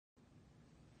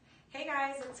Hey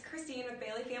guys, it's Christine with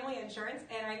Bailey Family Insurance,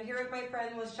 and I'm here with my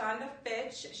friend Lashanda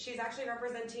Fitch. She's actually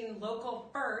representing Local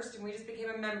First, and we just became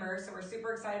a member, so we're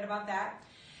super excited about that.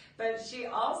 But she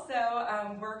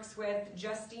also works with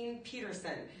Justine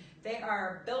Petersen. They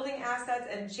are building assets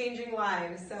and changing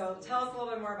lives. So tell us a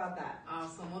little bit more about that.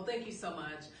 Awesome. Well, thank you so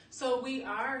much. So we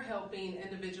are helping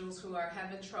individuals who are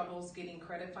having troubles getting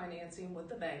credit financing with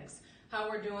the banks. How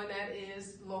we're doing that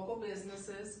is local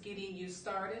businesses getting you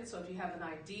started. So if you have an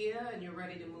idea and you're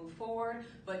ready to move forward,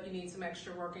 but you need some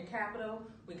extra working capital,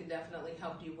 we can definitely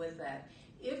help you with that.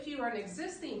 If you are an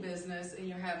existing business and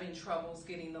you're having troubles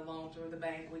getting the loan through the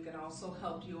bank, we can also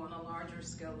help you on a larger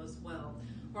scale as well.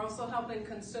 We're also helping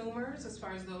consumers as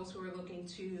far as those who are looking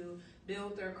to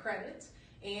build their credit,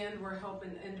 and we're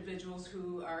helping individuals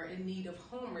who are in need of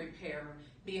home repair,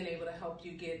 being able to help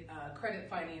you get credit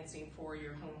financing for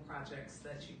your home projects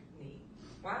that you need.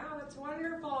 Wow, that's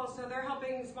wonderful. So they're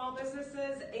helping small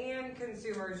businesses and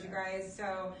consumers, you guys.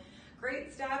 So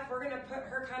great stuff. We're going to put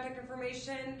her contact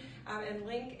information and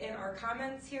link in our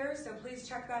comments here. So please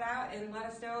check that out and let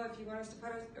us know if you want us to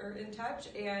put us in touch.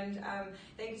 And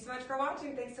thank you so much for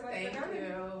watching. Thanks so much for coming. Thank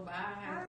you. Bye.